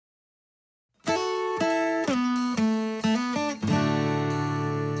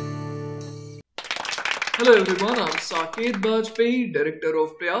Hello everyone, I'm Saket, Director of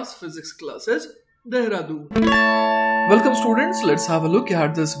Prayaas Physics Classes, Dehradun. Welcome students, let's have a look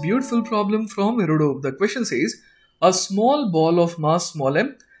at this beautiful problem from Irodov. The question says, a small ball of mass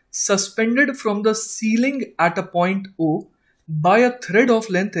m suspended from the ceiling at a point O by a thread of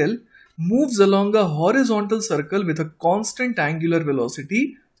length L moves along a horizontal circle with a constant angular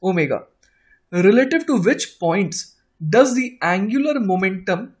velocity omega. Relative to which points does the angular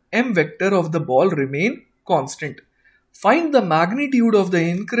momentum m vector of the ball remain constant? Find the magnitude of the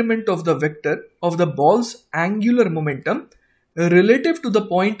increment of the vector of the ball's angular momentum relative to the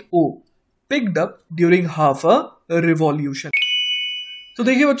point O picked up during half a revolution. तो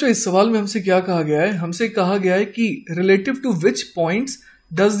देखिए बच्चों, इस सवाल में हमसे क्या कहा गया है? हमसे कहा गया है कि relative to which points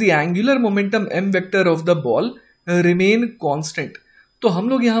does the angular momentum m vector of the ball remain constant. तो हम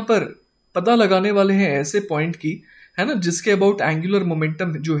लोग यहाँ पर पता लगाने वाले हैं ऐसे पॉइंट की, है ना, जिसके अबाउट एंगुलर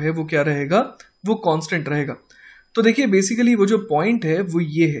मोमेंटम जो है वो क्या रहेगा, वो कांस्टेंट रहेगा. तो देखिए बेसिकली वो जो पॉइंट है वो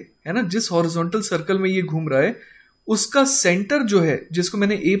ये है ना, जिस हॉरिजॉन्टल सर्कल में ये घूम रहा है उसका सेंटर जो है, जिसको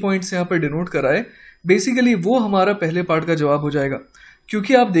मैंने ए पॉइंट से यहाँ पर डिनोट करा है, बेसिकली वो हमारा पहले पार्ट का जवाब हो जाएगा.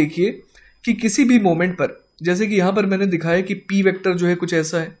 क्योंकि आप देखिए कि किसी भी मोमेंट पर, जैसे कि यहाँ पर मैंने दिखाया कि पी वेक्टर जो है कुछ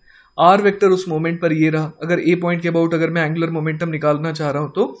ऐसा है, आर वेक्टर उस मोमेंट पर ये रहा. अगर ए पॉइंट के अबाउट अगर मैं एंगुलर मोमेंटम निकालना चाह रहा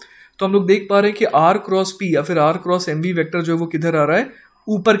हूँ तो हम लोग देख पा रहे हैं कि आर क्रॉस पी या फिर are cross M V vector जो है वो किधर आ रहा है,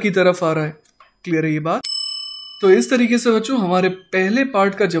 ऊपर की तरफ आ रहा है. क्लियर है ये बात? तो इस तरीके से बच्चों हमारे पहले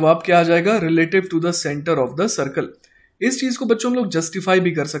पार्ट का जवाब क्या आ जाएगा, relative to the centre of the circle. इस चीज को बच्चों हम लोग जस्टिफाई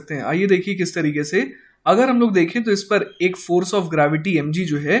भी कर सकते हैं. आइए देखिए किस तरीके से. अगर हम लोग देखें तो इस पर एक फोर्स ऑफ ग्रेविटी mg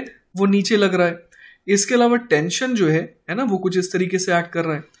जो है वो नीचे लग रहा है. इसके अलावा टेंशन जो है ना, वो कुछ इस तरीके से एक्ट कर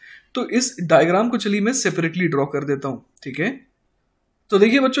रहा है. तो इस डायग्राम को चलिए मैं सेपरेटली ड्रॉ कर देता हूं. ठीक है, तो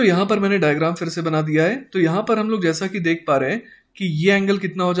देखिए बच्चों यहां पर मैंने डायग्राम फिर से बना दिया है. तो यहां पर हम लोग जैसा कि देख पा रहे हैं कि ये एंगल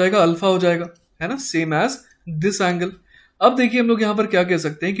कितना हो जाएगा, अल्फा हो जाएगा, है ना, सेम एज दिस एंगल. अब देखिए हम लोग यहां पर क्या कह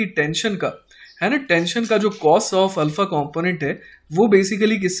सकते हैं कि टेंशन का, है ना, टेंशन का जो कॉस ऑफ अल्फा कॉम्पोनेंट है वो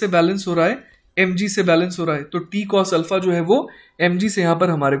बेसिकली किससे बैलेंस हो रहा है, mg से बैलेंस हो रहा है. तो t cos अल्फा जो है वो mg से यहां पर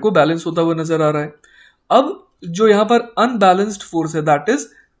हमारे को बैलेंस होता हुआ नजर आ रहा है. अब जो यहां पर अनबैलेंस्ड फोर्स है दैट इज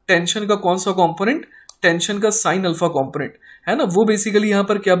टेंशन का कौन सा कॉम्पोनेंट, टेंशन का साइन अल्फा कॉम्पोनेंट, है ना, वो बेसिकली यहां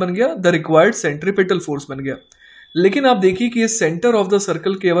पर क्या बन गया, द रिक्वायर्ड सेंट्रीपिटल फोर्स बन गया. लेकिन आप देखिए कि ये सेंटर ऑफ द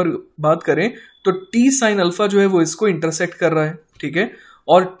सर्कल की अगर बात करें तो टी साइन अल्फा जो है वो इसको इंटरसेक्ट कर रहा है. ठीक है,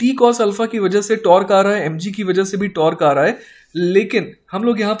 और टी कॉस अल्फा की वजह से टॉर्क आ रहा है, mg की वजह से भी टॉर्क आ रहा है. लेकिन हम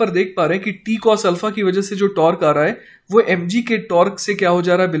लोग यहां पर देख पा रहे हैं कि टी कॉस अल्फा की वजह से जो टॉर्क आ रहा है वो mg के टॉर्क से क्या हो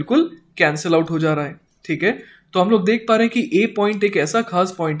जा रहा है, बिल्कुल कैंसिल आउट हो जा रहा है. ठीक है, तो हम लोग देख पा रहे हैं कि ए पॉइंट एक ऐसा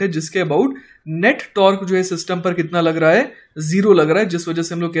खास पॉइंट है जिसके अबाउट नेट टॉर्क जो है सिस्टम पर कितना लग रहा है, 0 लग रहा है. जिस वजह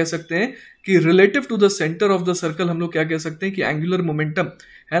से हम लोग कह सकते हैं कि relative to the centre of the circle हम लोग क्या कह सकते हैं कि एंगुलर मोमेंटम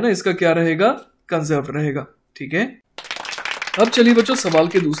है ना, इसका क्या रहेगा, कंजर्व रहेगा. ठीक है, अब चलिए बच्चों सवाल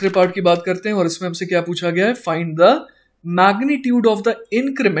के दूसरे पार्ट की बात करते हैं और इसमें हमसे क्या पूछा गया है, find the magnitude of the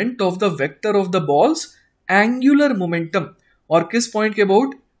increment of the vector of the balls angular momentum, और किस पॉइंट के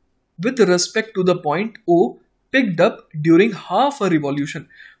about, with respect to the point O picked up during half a revolution.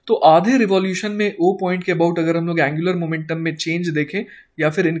 तो आधे रिवॉल्यूशन में ओ पॉइंट के about अगर हम लोग एंगुलर मोमेंटम में चेंज देखें या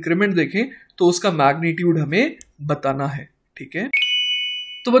फिर इंक्रीमेंट देखें तो उसका मैग्नीट्यूड हमें बताना है. ठीक है,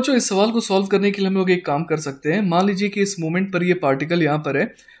 तो बच्चों इस सवाल को सॉल्व करने के लिए हम लोग एक काम कर सकते हैं. मान लीजिए कि इस मोमेंट पर ये पार्टिकल यहाँ पर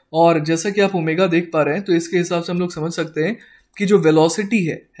है और जैसा कि आप ओमेगा देख पा रहे हैं तो इसके हिसाब से हम लोग समझ सकते हैं कि जो वेलोसिटी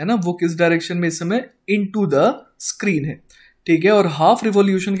है ना, वो किस डायरेक्शन में इस समय इनटू द स्क्रीन है. ठीक है, और हाफ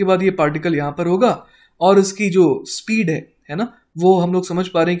रिवॉल्यूशन के बाद ये पार्टिकल यहाँ पर होगा और इसकी जो स्पीड है ना, वो हम लोग समझ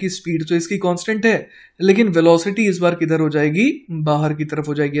पा रहे हैं कि स्पीड तो इसकी कांस्टेंट है, लेकिन वेलोसिटी इस बार किधर हो जाएगी, बाहर की तरफ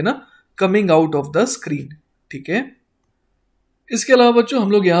हो जाएगी ना, coming out of the screen. ठीक है, इसके अलावा बच्चों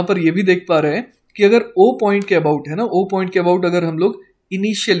हम लोग यहाँ पर ये भी देख पा रहे हैं कि अगर ओ पॉइंट के अबाउट है ना, ओ पॉइंट के अबाउट अगर हम लोग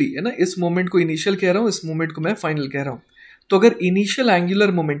इनिशियली, है ना, इस मोमेंट को इनिशियल कह रहा हूं, इस मोमेंट को मैं फाइनल कह रहा हूं, तो अगर initial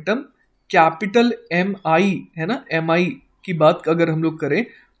angular momentum capital M आई है ना, एम आई की बात अगर हम लोग करें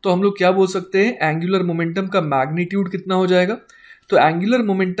तो हम लोग क्या बोल सकते हैं, एंगुलर मोमेंटम का मैग्नीट्यूड कितना हो जाएगा. तो एंगुलर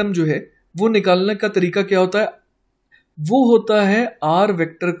मोमेंटम जो है वो निकालने का तरीका क्या होता है, वो होता है are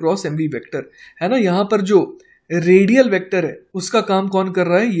vector cross M V vector, है ना. यहाँ पर जो रेडियल वेक्टर है उसका काम कौन कर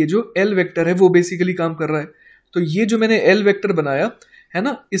रहा है, ये जो एल वेक्टर है वो बेसिकली काम कर रहा है. तो ये जो मैंने एल वेक्टर बनाया है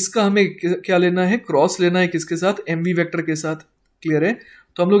ना, इसका हमें क्या लेना है, क्रॉस लेना है किसके साथ, एम वी वेक्टर के साथ. क्लियर है,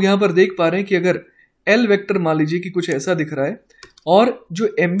 तो हम लोग यहाँ पर देख पा रहे हैं कि अगर एल वेक्टर मान लीजिए कि कुछ ऐसा दिख रहा है और जो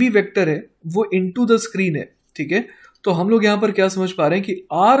एम वी वेक्टर है वो इनटू द स्क्रीन है. ठीक है, तो हम लोग यहाँ पर क्या समझ पा रहे हैं कि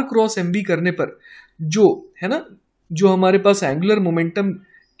आर क्रॉस एम वी करने पर जो है ना, जो हमारे पास एंगुलर मोमेंटम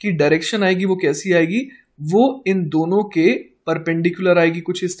की डायरेक्शन आएगी वो कैसी आएगी, वो इन दोनों के परपेंडिकुलर आएगी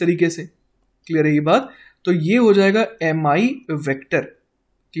कुछ इस तरीके से. क्लियर है ये बात? तो ये हो जाएगा mi वेक्टर।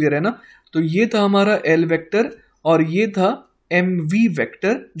 क्लियर है ना? तो ये था हमारा l वेक्टर और ये था mv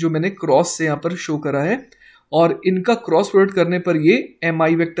वेक्टर जो मैंने क्रॉस से यहां पर शो करा है, और इनका क्रॉस प्रोडक्ट करने पर ये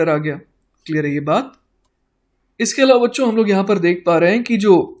mi वेक्टर आ गया। क्लियर है ये बात? इसके अलावा बच्चों हम लोग यहां पर देख पा रहे हैं कि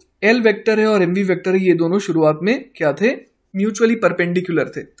जो l वेक्टर है और mv वेक्टर है ये दोनों शुरुआत में क्या थे? म्यूचुअली परपेंडिकुलर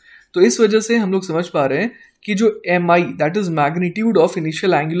थे। तो इस वजह से हम लोग समझ पा रहे हैं कि जो mi that is magnitude of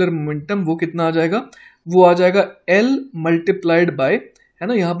initial angular momentum वो कितना आ जाएगा? वो आ जाएगा l मल्टीप्लाइड बाय, है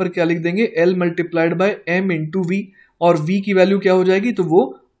ना, यहां पर क्या लिख देंगे? l multiplied by m into we, और v की वैल्यू क्या हो जाएगी? तो वो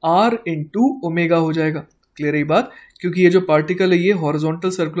r इंटू ओमेगा हो जाएगा। क्लियर है ये बात? क्योंकि ये जो पार्टिकल है ये हॉरिजॉन्टल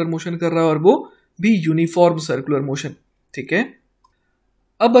सर्कुलर मोशन कर रहा है और वो भी यूनिफॉर्म सर्कुलर मोशन। ठीक है,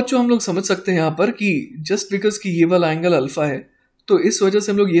 अब बच्चों हम लोग समझ सकते हैं यहां पर कि जस्ट बिकॉज कि ये वाला एंगल अल्फा है, तो इस वजह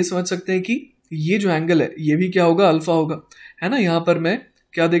से हम लोग ये समझ सकते हैं कि ये जो एंगल है ये भी क्या होगा? अल्फा होगा। है ना? यहां पर मैं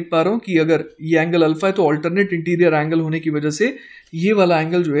क्या देख पा रहा हूं कि अगर ये एंगल अल्फा है तो ऑल्टरनेट इंटीरियर एंगल होने की वजह से ये वाला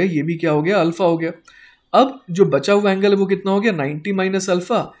एंगल जो है ये भी क्या हो गया? अल्फा हो गया। अब जो बचा हुआ एंगल है वो कितना हो गया? 90 माइनस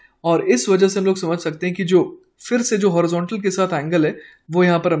अल्फा, और इस वजह से हम लोग समझ सकते हैं कि जो फिर से जो हॉरिजॉन्टल के साथ एंगल है वो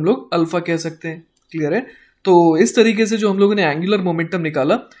यहां पर हम लोग अल्फा कह सकते हैं। क्लियर है? तो इस तरीके से जो हम लोगों ने एंगुलर मोमेंटम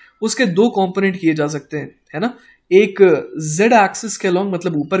निकाला उसके दो कंपोनेंट किए जा सकते हैं, है ना? एक z एक्सिस के अलोंग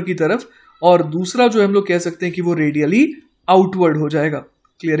मतलब ऊपर की तरफ, और दूसरा जो हम लोग कह सकते हैं कि वो रेडियली आउटवर्ड हो जाएगा।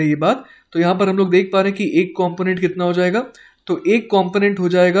 क्लियर है ये बात? तो यहां पर हम लोग देख पा रहे हैं कि एक कंपोनेंट कितना हो जाएगा? तो एक कंपोनेंट हो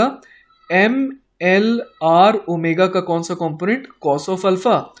जाएगा एम एल आर ओमेगा का कौन सा कंपोनेंट? कॉस ऑफ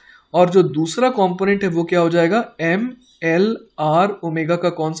अल्फा, और जो दूसरा कंपोनेंट है वो क्या हो जाएगा? एम एल आर ओमेगा का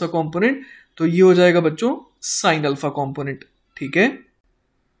कौन सा कंपोनेंट? तो ये हो जाएगा बच्चों साइन अल्फा कंपोनेंट। ठीक है,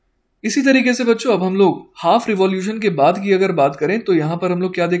 इसी तरीके से बच्चों अब हम लोग हाफ रिवॉल्यूशन के बाद की अगर बात करें तो यहां पर हम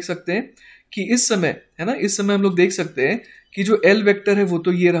लोग क्या देख सकते हैं कि इस समय, है ना, इस समय हम लोग देख सकते हैं कि जो एल वेक्टर है वो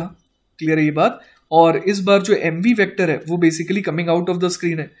तो ये रहा। क्लियर है ये बात? और इस बार जो mv वेक्टर है वो basically coming out of the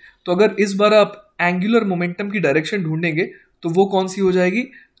screen है। तो अगर इस बार आप एंगुलर मोमेंटम की डायरेक्शन ढूंढेंगे तो वो कौन सी हो जाएगी?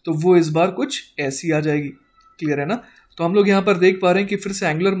 तो वो इस बार कुछ ऐसी आ जाएगी। क्लियर है ना? तो हम लोग यहां पर देख पा रहे हैं कि फिर से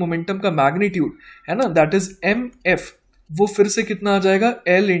एंगुलर मोमेंटम का मैग्नीट्यूड, है ना, दैट इज mf, वो फिर से कितना आ जाएगा?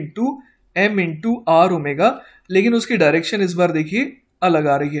 l into M into are omega, लेकिन उसकी डायरेक्शन इस बार देखिए अलग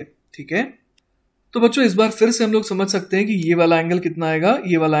आ रही है। ठीक है, तो बच्चों इस बार फिर से हम लोग समझ सकते हैं कि ये वाला एंगल कितना आएगा?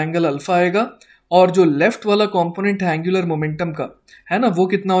 ये वाला एंगल अल्फा आएगा, और जो लेफ्ट वाला कंपोनेंट है एंगुलर मोमेंटम का, है ना, वो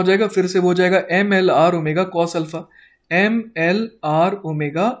कितना हो जाएगा? फिर से वो हो जाएगा M L R omega cos alpha, M L R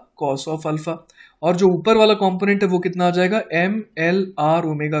omega cos of alpha, और जो ऊपर वाला कंपोनेंट है वो कितना आ जाएगा? एम एल आर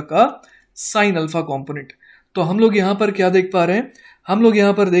ओमेगा का साइन अल्फा कंपोनेंट। तो हम लोग यहां पर क्या देख पा रहे हैं? हम लोग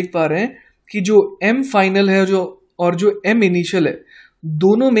यहां पर देख पा रहे हैं कि जो m फाइनल है जो और जो m इनिशियल है,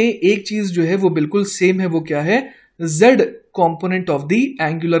 दोनों में एक चीज जो है वो बिल्कुल सेम है। वो क्या है? z component of the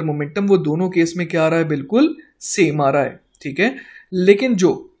angular momentum, वो दोनों केस में क्या आ रहा है? बिल्कुल सेम आ रहा है। ठीक है, लेकिन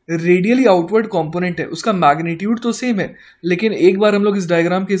जो रेडियली आउटवर्ड कंपोनेंट है उसका मैग्नीट्यूड तो सेम है, लेकिन एक बार हम लोग इस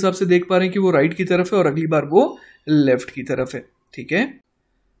डायग्राम के हिसाब से देख पा रहे हैं कि वो राइट की तरफ है और अगली बार वो लेफ्ट की तरफ है। ठीक है,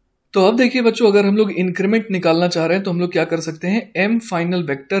 तो अब देखिए बच्चों, अगर हम लोग इंक्रीमेंट निकालना चाह रहे हैं तो हम लोग क्या कर सकते हैं? m final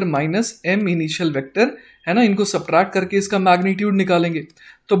vector minus m initial vector, है ना, इनको सबट्रैक्ट करके इसका मैग्नीट्यूड निकालेंगे।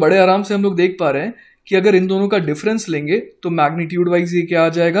 तो बड़े आराम से हम लोग देख पा रहे हैं कि अगर इन दोनों का डिफरेंस लेंगे तो मैग्नीट्यूड वाइज ये क्या आ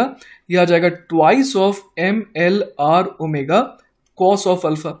जाएगा? ये आ जाएगा twice of M L R omega cos of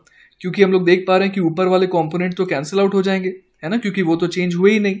alpha, क्योंकि हम लोग देख पा रहे हैं कि ऊपर वाले कॉम्पोनेंट तो कैंसिल आउट हो जाएंगे, है ना, क्योंकि वो तो चेंज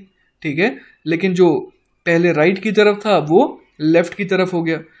हुए ही नहीं। ठीक है, लेकिन जो पहले राइट की तरफ था वो लेफ्ट की तरफ हो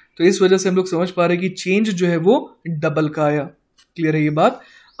गया, तो इस वजह से हम लोग समझ पा रहे हैं कि चेंज जो है वो डबल का आया। क्लियर है ये बात?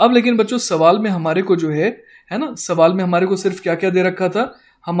 अब लेकिन बच्चों सवाल में हमारे को जो है ना, सवाल में हमारे को सिर्फ क्या क्या दे रखा था?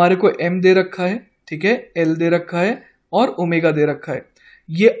 हमारे को m दे रखा है, ठीक है, l दे रखा है और ओमेगा दे रखा है।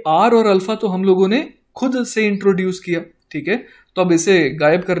 ये r और अल्फा तो हम लोगों ने खुद से इंट्रोड्यूस किया। ठीक है, तो अब इसे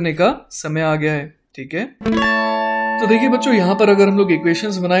गायब करने का समय आ गया है। ठीक है, तो देखिए बच्चों, यहां पर अगर हम लोग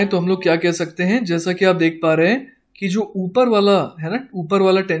इक्वेशंस बनाएं तो हम लोग क्या कह सकते हैं? जैसा कि आप देख पा रहे हैं कि जो ऊपर वाला है ना, ऊपर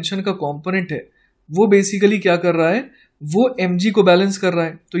वाला टेंशन का कंपोनेंट है वो बेसिकली क्या कर रहा है? वो mg को बैलेंस कर रहा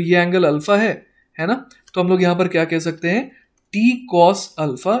है। तो ये एंगल अल्फा है ना, तो हम लोग यहां पर क्या कह सकते हैं? t cos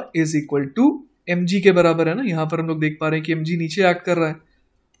alpha is equal to mg के बराबर है ना। यहां पर हम लोग देख पा रहे हैं कि mg नीचे एक्ट कर रहा है,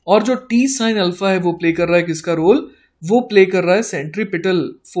 और जो t sin अल्फा है वो प्ले कर रहा है किसका रोल? वो प्ले कर रहा है सेंट्रीपिटल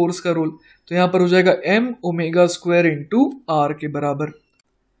फोर्स का रोल। तो यहां पर हो जाएगा m omega square into r के बराबर।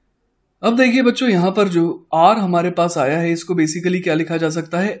 अब देखिए बच्चों, यहां पर जो r हमारे पास आया है इसको बेसिकली क्या लिखा जा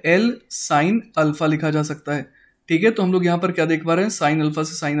सकता है? l साइन अल्फा लिखा जा सकता है। ठीक है, तो हम लोग यहां पर क्या देख पा रहे हैं? साइन अल्फा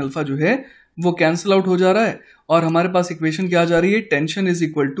से साइन अल्फा जो है वो कैंसिल आउट हो जा रहा है, और हमारे पास इक्वेशन क्या आ जा रही है? Tension is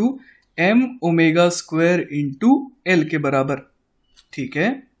equal to m omega square into l के बराबर। ठीक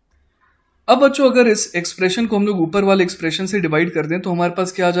है, अब बच्चों अगर इस एक्सप्रेशन को हम लोग ऊपर वाले एक्सप्रेशन से डिवाइड कर दें तो हमारे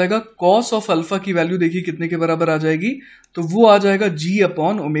पास क्या आ जाएगा, कॉस ऑफ अल्फा की वैल्यू देखिए कितने के बराबर आ जाएगी, तो वो आ जाएगा जी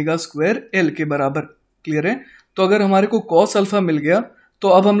अपॉन ओमेगा स्क्वायर एल के बराबर। क्लियर है। तो अगर हमारे को कॉस अल्फा मिल गया तो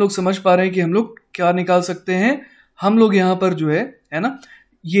अब हम लोग समझ पा रहे हैं कि हम लोग क्या निकाल सकते हैं, हम लोग यहां पर जो है ना,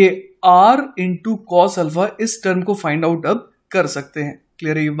 ये r इंटू कॉस अल्फा इस टर्म को फाइंड आउट अब कर सकते हैं।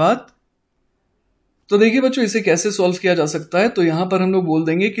 क्लियर है ये बात। तो देखिए बच्चों इसे कैसे सॉल्व किया जा सकता है, तो यहां पर हम लोग बोल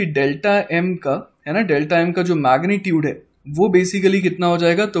देंगे कि डेल्टा एम का है ना, डेल्टा एम का जो मैग्नीट्यूड है वो बेसिकली कितना हो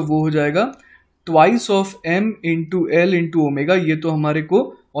जाएगा, तो वो हो जाएगा twice of M into L into omega. ये तो हमारे को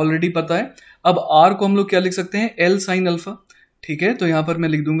ऑलरेडी पता है। अब आर को हम लोग क्या लिख सकते हैं, एल साइन अल्फा। ठीक है, तो यहां पर मैं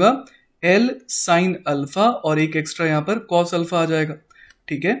लिख दूंगा एल साइन अल्फा और एक एक्स्ट्रा यहां पर कॉस अल्फा आ जाएगा।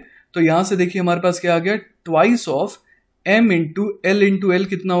 ठीक है, तो यहां से देखिए हमारे पास क्या आ गया, twice of M into L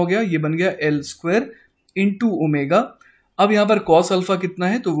कितना हो गया, ये बन गया एल स्क्वायर इंटू ओमेगा। अब यहां पर कॉस अल्फा कितना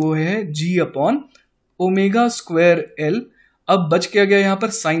है, तो वो है जी अपॉन ओमेगा स्क्वायर एल। अब बच क्या गया यहां पर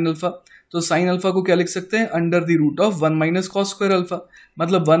साइन अल्फा, तो साइन अल्फा को क्या लिख सकते हैं, under the root of 1 minus cos square alpha,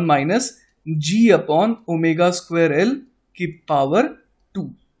 मतलब 1 माइनस जी अपॉन ओमेगा स्क्वायर एल की पावर 2।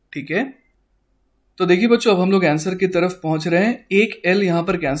 ठीक है, तो देखिए बच्चों अब हम लोग आंसर की तरफ पहुंच रहे हैं। एक एल यहां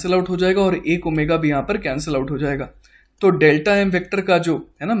पर कैंसिल आउट हो जाएगा और एक ओमेगा भी यहां पर कैंसिल आउट हो जाएगा। तो डेल्टा एम वेक्टर का जो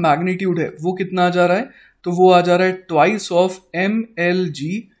है ना मैग्नीट्यूड है वो कितना आ जा रहा है, तो वो आ जा रहा है twice of M L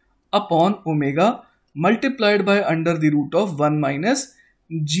G upon omega multiplied by under the root of 1 minus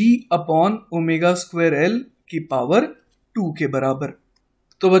ji upon omega square L की पावर 2 के बराबर।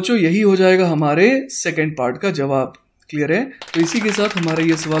 तो बच्चों यही हो जाएगा हमारे सेकेंड पार्ट का जवाब। क्लियर है। तो इसी के साथ हमारा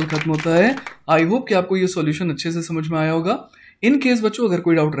ये सवाल खत्म होता है। आई होप कि आपको ये सॉल्यूशन अच्छे से समझ में आया होगा। इन केस बच्चों अगर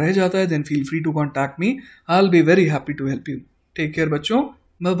कोई डाउट रह जाता है then feel free to contact me, I will be very happy to help you. Take care बच्चों,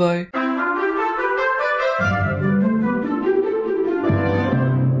 बाय बाय।